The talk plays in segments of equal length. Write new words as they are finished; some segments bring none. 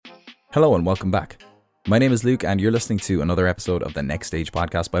Hello and welcome back. My name is Luke and you're listening to another episode of the Next Stage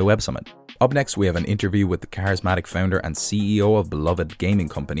podcast by Web Summit. Up next we have an interview with the charismatic founder and CEO of beloved gaming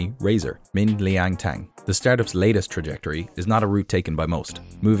company Razer, Liang. The startup's latest trajectory is not a route taken by most,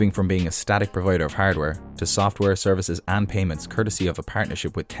 moving from being a static provider of hardware to software, services and payments courtesy of a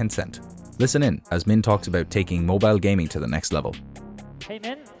partnership with Tencent. Listen in as Min talks about taking mobile gaming to the next level. Hey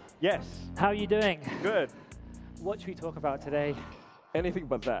Min. Yes. How are you doing? Good. What should we talk about today? Anything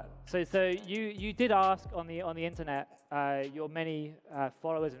but that. So you did ask on the internet your many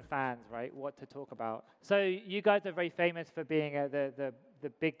followers and fans, right, what to talk about. So you guys are very famous for being the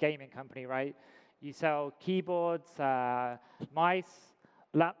big gaming company, right? You sell keyboards, mice,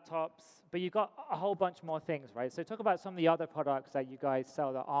 laptops, but you've got a whole bunch more things, right? So talk about some of the other products that you guys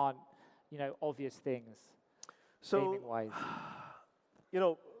sell that aren't, obvious things, gaming-wise.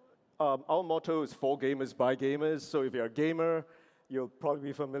 Our motto is for gamers, by gamers. So if you're a gamer, you'll probably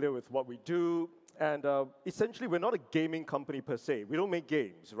be familiar with what we do. And essentially, we're not a gaming company per se. We don't make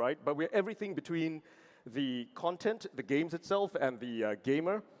games, right? But we're everything between the content, the games itself, and the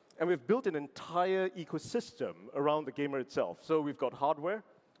gamer. And we've built an entire ecosystem around the gamer itself. So we've got hardware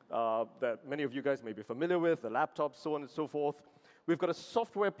that many of you guys may be familiar with, the laptops, so on and so forth. We've got a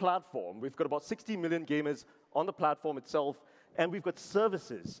software platform. We've got about 60 million gamers on the platform itself. And we've got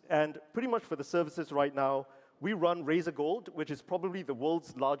services. And pretty much for the services right now, we run Razer Gold, which is probably the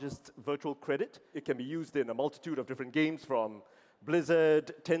world's largest virtual credit. It can be used in a multitude of different games from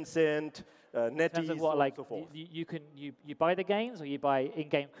Blizzard, Tencent, NetEase, so on and so forth. You buy the games or you buy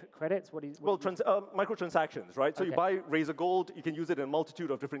in-game credits? Microtransactions, right? So you buy Razer Gold, you can use it in a multitude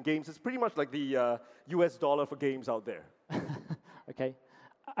of different games. It's pretty much like the US dollar for games out there. Okay.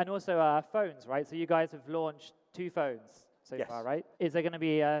 And also phones, right? So you guys have launched 2 phones so far, right? Is there going to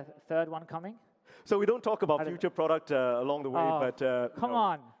be a third one coming? So we don't talk about future product along the way, but come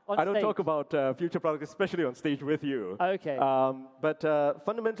on I don't talk about future product, especially on stage with you. Okay. But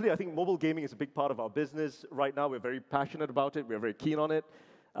fundamentally, I think mobile gaming is a big part of our business right now. We're very passionate about it. We're very keen on it.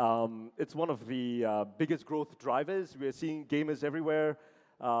 It's one of the biggest growth drivers. We're seeing gamers everywhere.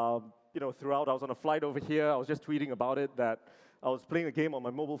 Throughout, I was on a flight over here. I was just tweeting about it that I was playing a game on my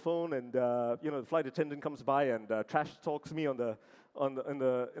mobile phone, and the flight attendant comes by and trash talks me in the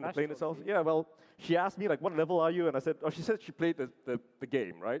plane itself. Yeah, well, she asked me, what level are you? And I said, she said she played the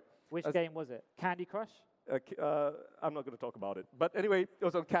game, right? Which game was it? Candy Crush? I'm not going to talk about it. But anyway, it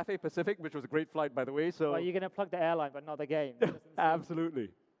was on Cathay Pacific, which was a great flight, by the way. So you're going to plug the airline, but not the game. Absolutely.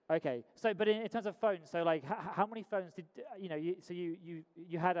 Okay. So, but in terms of phones, so how many phones did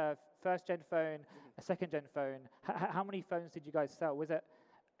you had a first-gen phone, a second-gen phone. How many phones did you guys sell? Was it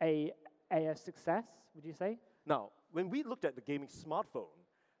a success? Would you say? Now, when we looked at the gaming smartphone,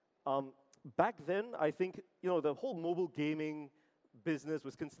 back then, I think, the whole mobile gaming business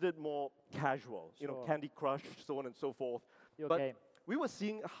was considered more casual, Candy Crush, so on and so forth. But game. We were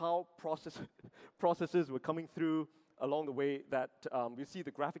seeing how processes were coming through along the way that we see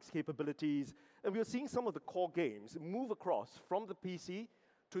the graphics capabilities, and we were seeing some of the core games move across from the PC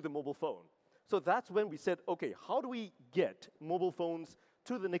to the mobile phone. So that's when we said, okay, how do we get mobile phones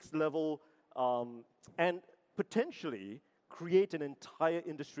to the next level and potentially create an entire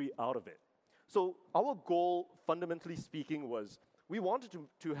industry out of it? So our goal, fundamentally speaking, was we wanted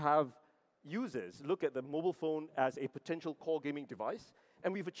to have users look at the mobile phone as a potential core gaming device,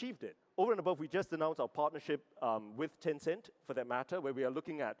 and we've achieved it. Over and above, we just announced our partnership with Tencent, for that matter, where we are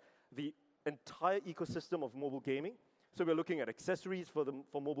looking at the entire ecosystem of mobile gaming. So we're looking at accessories for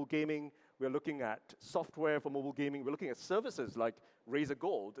mobile gaming. We're looking at software for mobile gaming. We're looking at services like Razer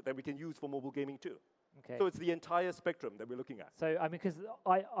Gold that we can use for mobile gaming too. Okay. So it's the entire spectrum that we're looking at. So because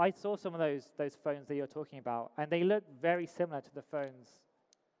I saw some of those phones that you're talking about, and they look very similar to the phones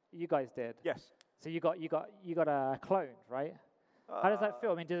you guys did. Yes. So you got a clone, right? How does that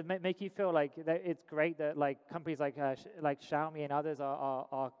feel? I mean, does it make you feel like that it's great that companies like Xiaomi and others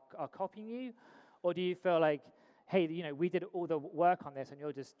are copying you, or do you feel like, hey, we did all the work on this, and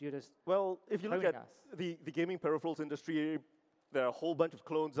you're just well, if you look at us? the gaming peripherals industry, there are a whole bunch of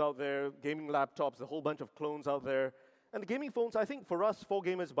clones out there. Gaming laptops, a whole bunch of clones out there, and the gaming phones. I think for us, for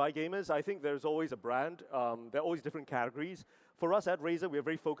gamers, by gamers, I think there's always a brand. There are always different categories. For us at Razer, we are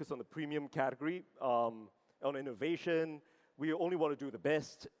very focused on the premium category, on innovation. We only want to do the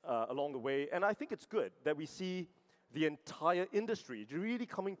best along the way. And I think it's good that we see the entire industry really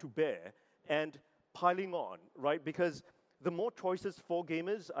coming to bear and piling on, right? Because the more choices for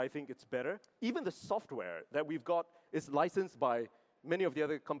gamers, I think it's better. Even the software that we've got is licensed by many of the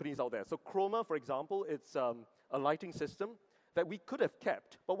other companies out there. So Chroma, for example, it's a lighting system that we could have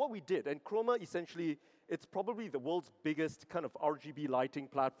kept. But what we did, and Chroma essentially It's probably the world's biggest kind of RGB lighting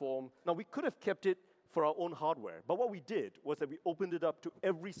platform. Now, we could have kept it for our own hardware, but what we did was that we opened it up to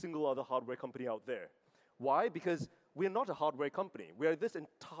every single other hardware company out there. Why? Because we're not a hardware company. We're this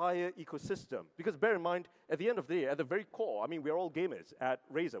entire ecosystem. Because bear in mind, at the end of the day, at the very core, I mean, we're all gamers at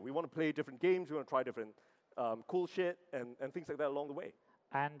Razer. We want to play different games. We want to try different cool shit and things like that along the way.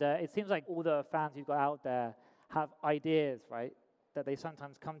 And it seems like all the fans you've got out there have ideas, right, that they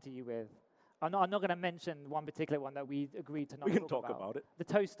sometimes come to you with. I'm not going to mention one particular one that we agreed to not We can talk about it. The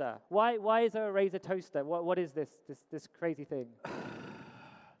toaster. Why is there a Razer toaster? What is this crazy thing?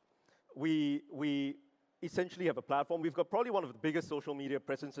 We essentially have a platform. We've got probably one of the biggest social media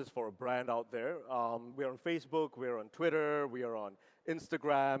presences for a brand out there. We're on Facebook, we're on Twitter, we are on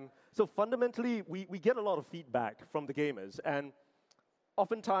Instagram. So fundamentally, we get a lot of feedback from the gamers. And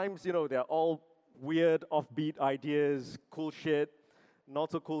oftentimes, you know, they're all weird, offbeat ideas, cool shit,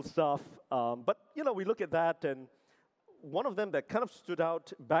 not so cool stuff. But, you know, we look at that, and one of them that kind of stood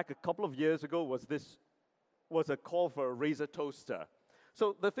out back a couple of years ago was a call for a Razer toaster.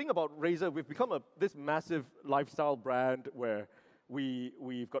 So the thing about Razer, we've become this massive lifestyle brand where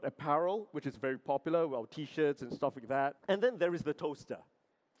we've got apparel, which is very popular, our T-shirts and stuff like that. And then there is the toaster,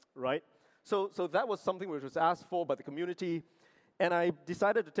 right? So that was something which was asked for by the community. And I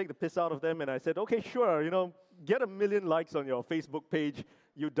decided to take the piss out of them, and I said, okay, sure, you know, get 1 million likes on your Facebook page,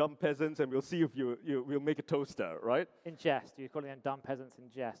 you dumb peasants, and we'll see if we'll make a toaster, right? In jest. You're calling them dumb peasants in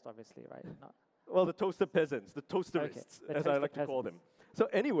jest, obviously, right? Not Well, the toaster peasants, the toasterists, okay. as I like to call them. So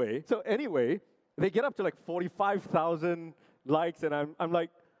anyway, they get up to like 45,000 likes, and I'm like,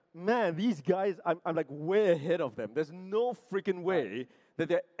 man, these guys, I'm like way ahead of them. There's no freaking way that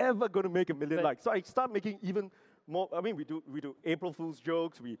they're ever going to make 1 million likes. So I start making even more. I mean, we do April Fool's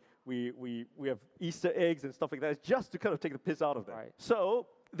jokes. We have Easter eggs and stuff like that, just to kind of take the piss out of them. Right. So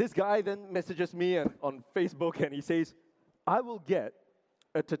this guy then messages me on Facebook, and he says, I will get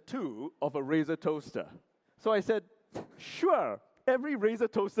a tattoo of a Razer toaster. So I said, sure. Every Razer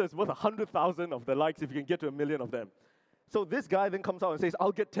toaster is worth 100,000 of the likes if you can get to 1 million of them. So this guy then comes out and says,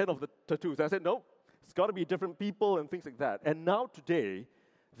 I'll get 10 of the tattoos. And I said, no, it's got to be different people and things like that. And now today,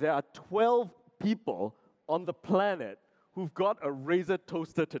 there are 12 people on the planet who've got a Razer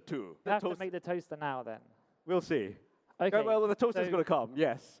toaster tattoo. You have to make the toaster now, then. We'll see. Okay. Well, the toaster's going to come,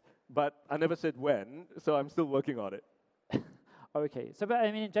 yes. But I never said when, so I'm still working on it. Okay, so but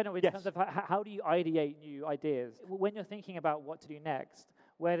I mean in general, in terms of how do you ideate new ideas? When you're thinking about what to do next,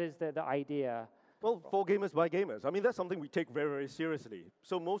 where does the idea? Well, for gamers by gamers. I mean, that's something we take very, very seriously.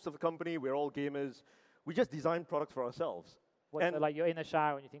 So most of the company, we're all gamers. We just design products for ourselves. So like you're in the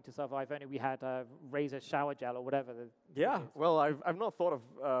shower and you think to yourself, oh, if only we had a Razer shower gel or whatever. Well, I've not thought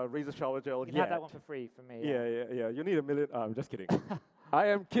of Razer shower gel yet. You can have that one for free for me. Yeah. You need 1 million. I'm just kidding. I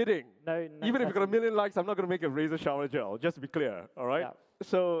am kidding. No, even if you got 1 million likes, I'm not going to make a Razer shower gel, just to be clear, all right? Yeah.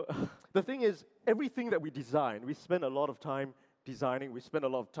 So the thing is, everything that we design, we spend a lot of time designing, we spend a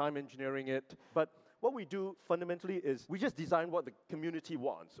lot of time engineering it, but what we do fundamentally is we just design what the community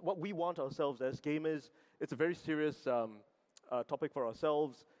wants, what we want ourselves as gamers. It's a very serious topic for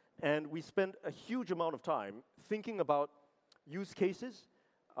ourselves, and we spend a huge amount of time thinking about use cases,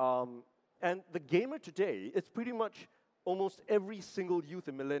 and the gamer today, it's pretty much almost every single youth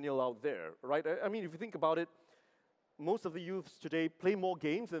and millennial out there, right? I mean, if you think about it, most of the youths today play more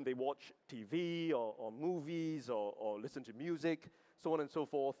games than they watch TV or movies or listen to music, so on and so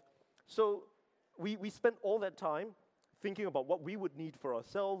forth. So we spend all that time thinking about what we would need for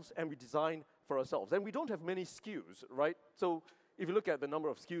ourselves, and we design for ourselves. And we don't have many SKUs, right? So if you look at the number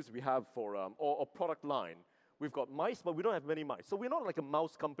of SKUs we have for, or product line, we've got mice, but we don't have many mice. So we're not like a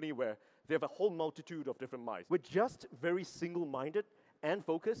mouse company where they have a whole multitude of different mice. We're just very single-minded and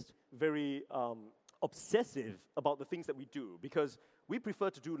focused, very obsessive about the things that we do, because we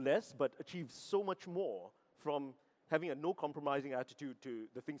prefer to do less but achieve so much more from having a no-compromising attitude to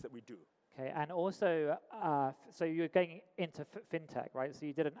the things that we do. Okay, and also, so you're going into fintech, right? So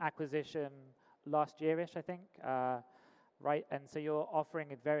you did an acquisition last year-ish, I think, right? And so you're offering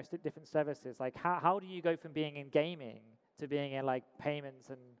various different services. Like, how do you go from being in gaming to being in like payments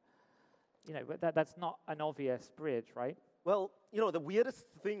and, you know, that's not an obvious bridge, right? Well, you know, the weirdest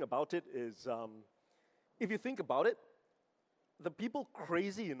thing about it is, if you think about it, the people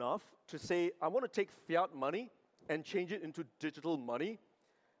crazy enough to say, I want to take fiat money and change it into digital money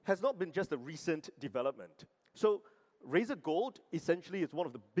has not been just a recent development. So Razer Gold essentially is one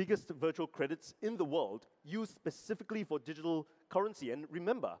of the biggest virtual credits in the world used specifically for digital currency. And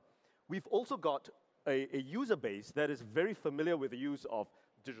remember, we've also got a user base that is very familiar with the use of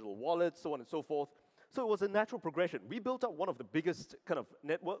digital wallets, so on and so forth. So it was a natural progression. We built up one of the biggest kind of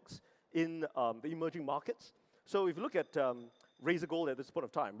networks in the emerging markets. So if you look at Razer Gold at this point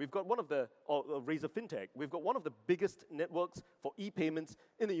of time, we've got one of the, or Razer FinTech, we've got one of the biggest networks for e-payments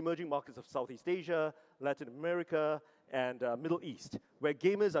in the emerging markets of Southeast Asia, Latin America, and Middle East, where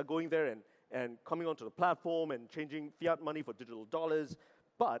gamers are going there and coming onto the platform and changing fiat money for digital dollars.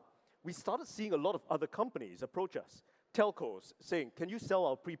 But we started seeing a lot of other companies approach us, telcos, saying, can you sell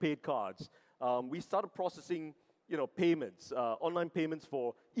our prepaid cards? We started processing payments, online payments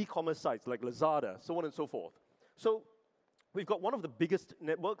for e-commerce sites like Lazada, so on and so forth. So we've got one of the biggest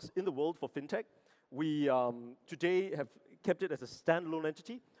networks in the world for fintech. We today have kept it as a standalone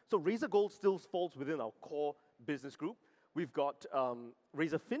entity. So Razer Gold still falls within our core business group. We've got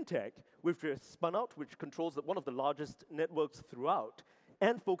Razer FinTech, which we have spun out, which controls one of the largest networks throughout,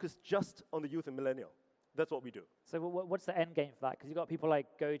 and focused just on the youth and millennial. That's what we do. So what's the end game for that? Because you've got people like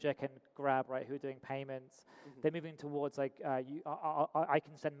Gojek and Grab, right, who are doing payments. They're moving towards like, I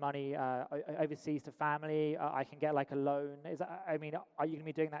can send money overseas to family. I can get like a loan. Are you going to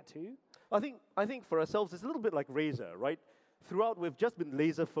be doing that too? I think for ourselves, it's a little bit like Razer, right? Throughout, we've just been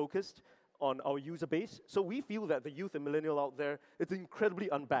laser focused on our user base. So we feel that the youth and millennial out there, it's incredibly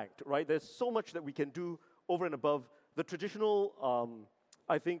unbanked, right? There's so much that we can do over and above the traditional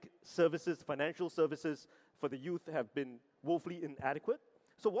I think services, financial services for the youth have been woefully inadequate.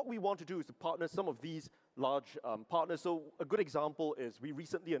 So what we want to do is to partner some of these large partners. So a good example is we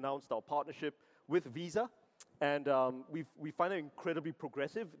recently announced our partnership with Visa, and we find it incredibly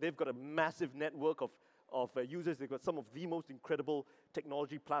progressive. They've got a massive network of users. They've got some of the most incredible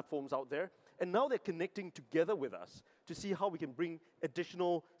technology platforms out there. And now they're connecting together with us to see how we can bring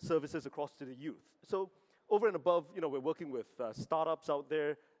additional services across to the youth. So over and above, we're working with startups out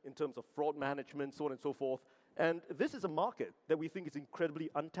there in terms of fraud management, so on and so forth. And this is a market that we think is incredibly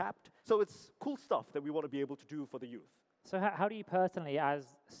untapped. So it's cool stuff that we want to be able to do for the youth. So how do you personally, as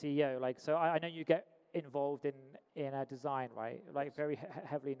CEO, so I know you get involved in design, right? Like very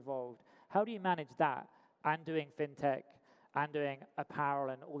heavily involved. How do you manage that and doing fintech and doing apparel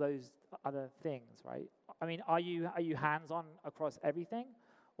and all those other things, right? I mean, are you hands-on across everything,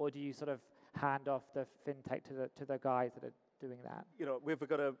 or do you sort of hand off the fintech to the guys that are doing that? We've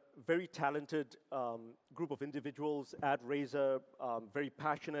got a very talented group of individuals at Razer, very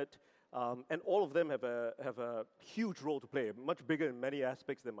passionate, and all of them have a huge role to play, much bigger in many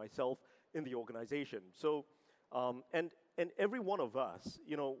aspects than myself in the organization. So, and every one of us,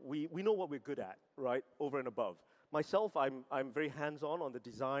 we know what we're good at, right, over and above. Myself, I'm very hands-on on the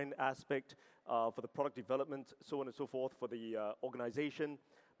design aspect for the product development, so on and so forth, for the organization,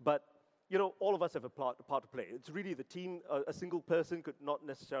 but all of us have a part to play. It's really the team. A single person could not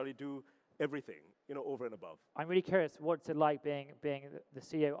necessarily do everything, over and above. I'm really curious, what's it like being the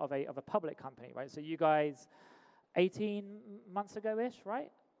CEO of a public company, right? So you guys, 18 months ago-ish,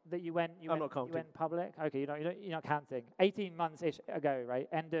 right? That you went public. Okay, you're not counting. 18 months-ish ago, right?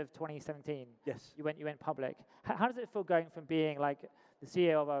 End of 2017. Yes. You went public. How does it feel going from being like the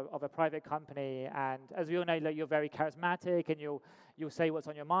CEO of a private company, and as we all know, you're very charismatic and you'll say what's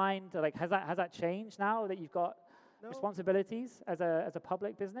on your mind. Like, has that changed now that you've got responsibilities as a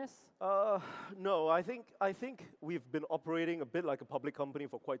public business? No, I think we've been operating a bit like a public company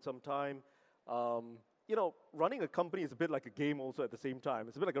for quite some time. Running a company is a bit like a game also at the same time.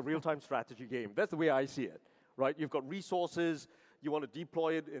 It's a bit like a real-time strategy game. That's the way I see it, right? You've got resources. You want to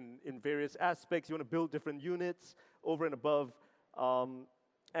deploy it in various aspects. You want to build different units over and above.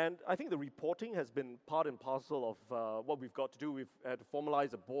 And I think the reporting has been part and parcel of what we've got to do. We've had to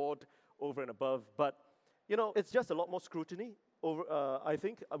formalize a board over and above. But, it's just a lot more scrutiny. I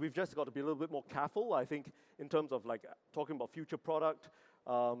think we've just got to be a little bit more careful, I think, in terms of talking about future product.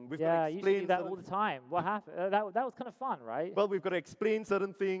 We've got to explain that all the time. What happened? That was kind of fun, right? Well, we've got to explain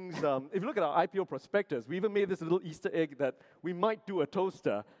certain things. If you look at our IPO prospectus, we even made this little Easter egg that we might do a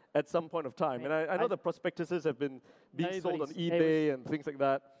toaster at some point of time. And I know the prospectuses have been being sold on eBay and things like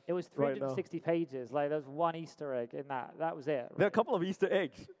that. It was 360 pages. There's one Easter egg in that. That was it. Right? There are a couple of Easter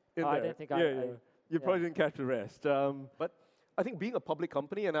eggs in there. I don't think You probably didn't catch the rest. But I think being a public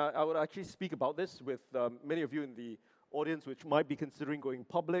company, and I would actually speak about this with many of you in the audience which might be considering going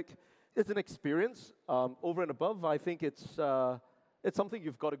public, it's an experience over and above. I think it's something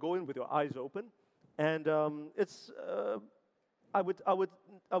you've got to go in with your eyes open, and I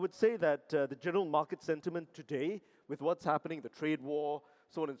would say that the general market sentiment today, with what's happening, the trade war,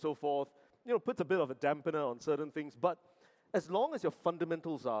 so on and so forth, puts a bit of a dampener on certain things. But as long as your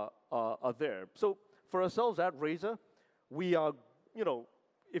fundamentals are there, so for ourselves at Razer, we are,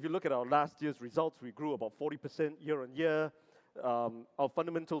 if you look at our last year's results, we grew about 40% year on year. Our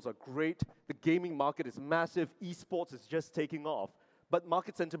fundamentals are great. The gaming market is massive. Esports is just taking off. but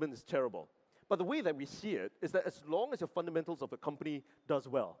market sentiment is terrible. But the way that we see it is that as long as your fundamentals of the company does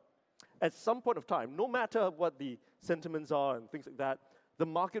well, at some point of time, no matter what the sentiments are and things like that, the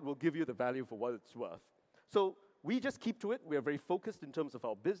market will give you the value for what it's worth. So we just keep to it. We are very focused in terms of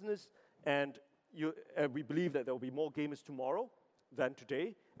our business, and we believe that there will be more gamers tomorrow than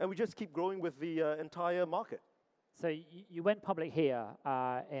today, and we just keep growing with the entire market. So you went public here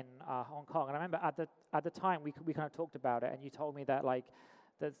in Hong Kong, and I remember at the time we kind of talked about it, and you told me that like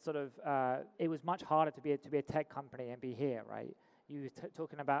that sort of it was much harder to be a tech company and be here, right? You were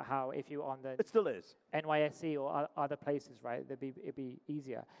talking about how if you're on the It still is. NYSE or other places, right, it'd be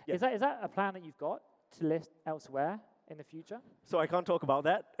easier. Yes. Is that a plan that you've got to list elsewhere in the future? So I can't talk about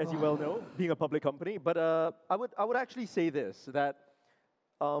that, as you well know, being a public company. But I would actually say this, that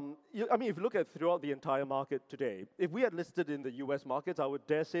if you look at throughout the entire market today, if we had listed in the US markets, I would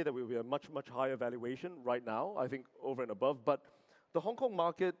dare say that we would be a much, much higher valuation right now, I think over and above. But the Hong Kong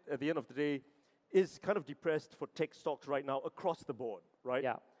market, at the end of the day, is kind of depressed for tech stocks right now across the board, right?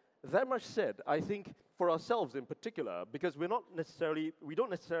 Yeah. That much said, I think for ourselves in particular, because we don't necessarily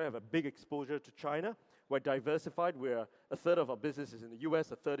have a big exposure to China. We're diversified. A third of our business is in the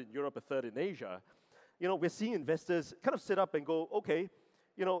US, a third in Europe, a third in Asia. We're seeing investors kind of sit up and go, okay,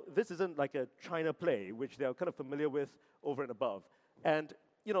 this isn't like a China play, which they're kind of familiar with over and above. And,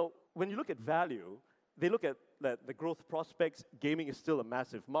 when you look at value, they look at the growth prospects. Gaming is still a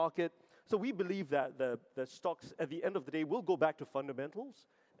massive market. So we believe that the stocks, at the end of the day, will go back to fundamentals,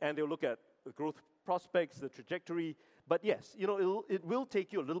 and they'll look at the growth prospects, the trajectory. But yes, it will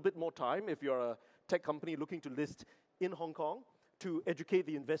take you a little bit more time if you're a tech company looking to list in Hong Kong to educate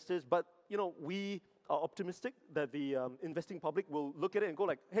the investors. But, we are optimistic that the investing public will look at it and go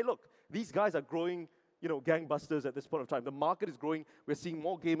like, hey, look, these guys are growing, gangbusters at this point of time. The market is growing. We're seeing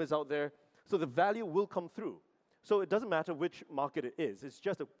more gamers out there. So the value will come through. So it doesn't matter which market it is. It's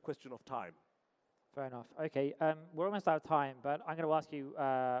just a question of time. Fair enough. Okay, we're almost out of time, but I'm going to ask you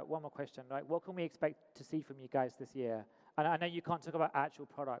one more question. Right? What can we expect to see from you guys this year? And I know you can't talk about actual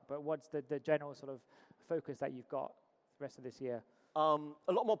product, but what's the general sort of focus that you've got the rest of this year? A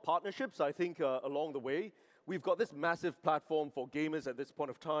lot more partnerships, I think, along the way. We've got this massive platform for gamers at this point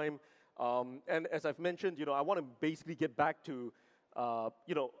of time. And as I've mentioned, I want to basically get back to,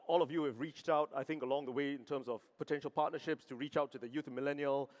 all of you have reached out, I think, along the way in terms of potential partnerships to reach out to the youth and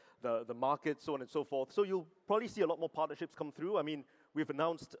millennial, the market, so on and so forth. So you'll probably see a lot more partnerships come through. I mean, we've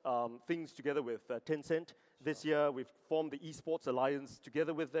announced things together with Tencent this year. We've formed the Esports Alliance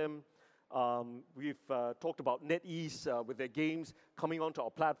together with them. We've talked about NetEase with their games coming onto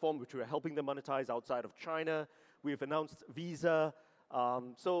our platform, which we're helping them monetize outside of China. We've announced Visa.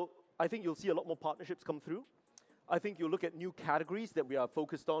 So I think you'll see a lot more partnerships come through. I think you'll look at new categories that we are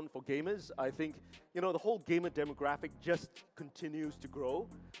focused on for gamers. I think, the whole gamer demographic just continues to grow.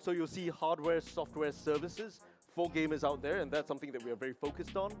 So you'll see hardware, software services for gamers out there, and that's something that we are very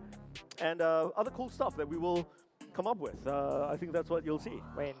focused on. And other cool stuff that we will come up with. I think that's what you'll see.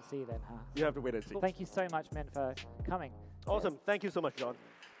 Wait and see then, huh? You have to wait and see. Thank you so much, Min, for coming. Awesome. Thank you so much, John.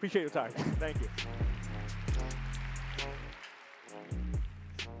 Appreciate your time. Thank you.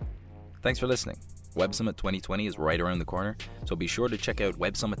 Thanks for listening. Web Summit 2020 is right around the corner, so be sure to check out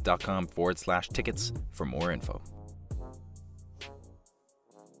websummit.com/tickets for more info.